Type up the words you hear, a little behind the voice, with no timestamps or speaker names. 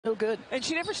Real good. And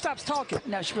she never stops talking.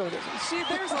 No, she really doesn't.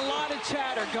 There's a lot of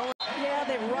chatter going. Yeah,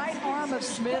 the right arm of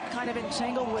Smith kind of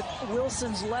entangled with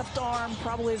Wilson's left arm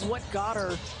probably is what got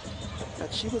her.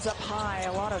 But she was up high,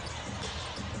 a lot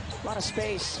of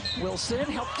space. Wilson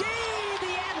helped the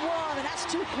and one, and that's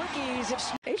two quickies.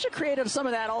 If Asia created some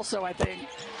of that also, I think.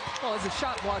 Well, as a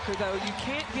shot blocker, though, you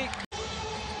can't get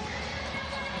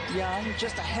Young,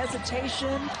 just a hesitation.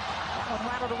 That one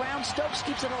rattled around. Stokes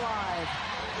keeps it alive.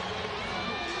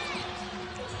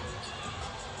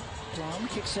 Plum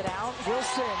kicks it out.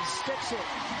 Wilson sticks it.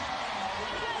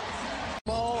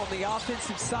 ball on the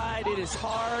offensive side. It is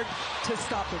hard to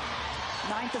stop him.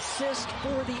 9th assist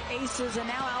for the Aces, and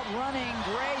now out running.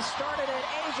 Gray started it.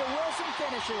 Asia Wilson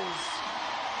finishes.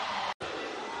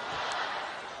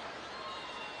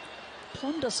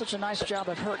 Plum does such a nice job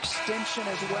of her extension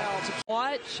as well.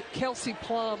 Watch Kelsey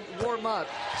Plum warm up.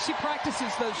 She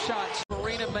practices those shots.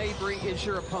 Marina Mabry is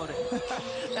your opponent.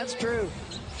 That's true.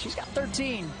 She's got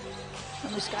 13.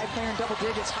 Only Sky player in double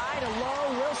digits. High to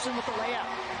low. Wilson with the layup.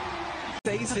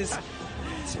 Aces,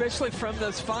 especially from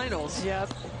those finals.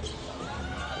 Yep.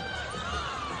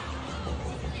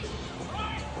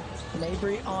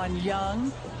 Mabry on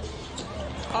Young.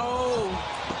 Oh,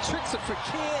 tricks it for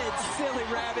kids, silly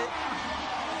rabbit.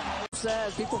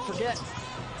 Says people forget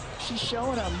she's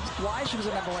showing them why she was a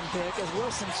 #1 pick, as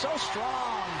Wilson's so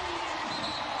strong.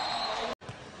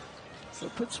 So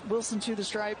puts Wilson to the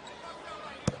stripe.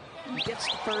 Gets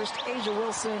the first. Asia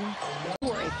Wilson.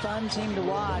 We're a fun team to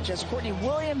watch as Courtney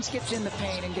Williams gets in the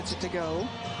paint and gets it to go.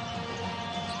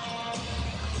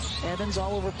 Evans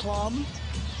all over Plum.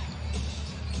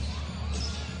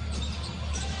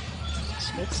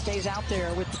 Smith stays out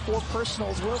there with the 4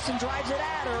 personals. Wilson drives it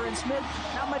at her, and Smith,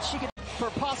 not much she can for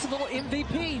possible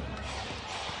MVP.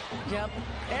 Yep,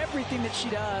 everything that she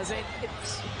does,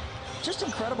 it's just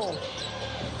incredible.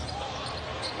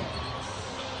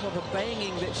 Well, the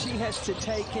banging that she has to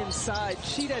take inside,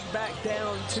 she doesn't back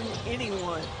down to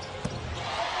anyone.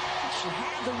 She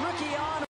had the rookie on.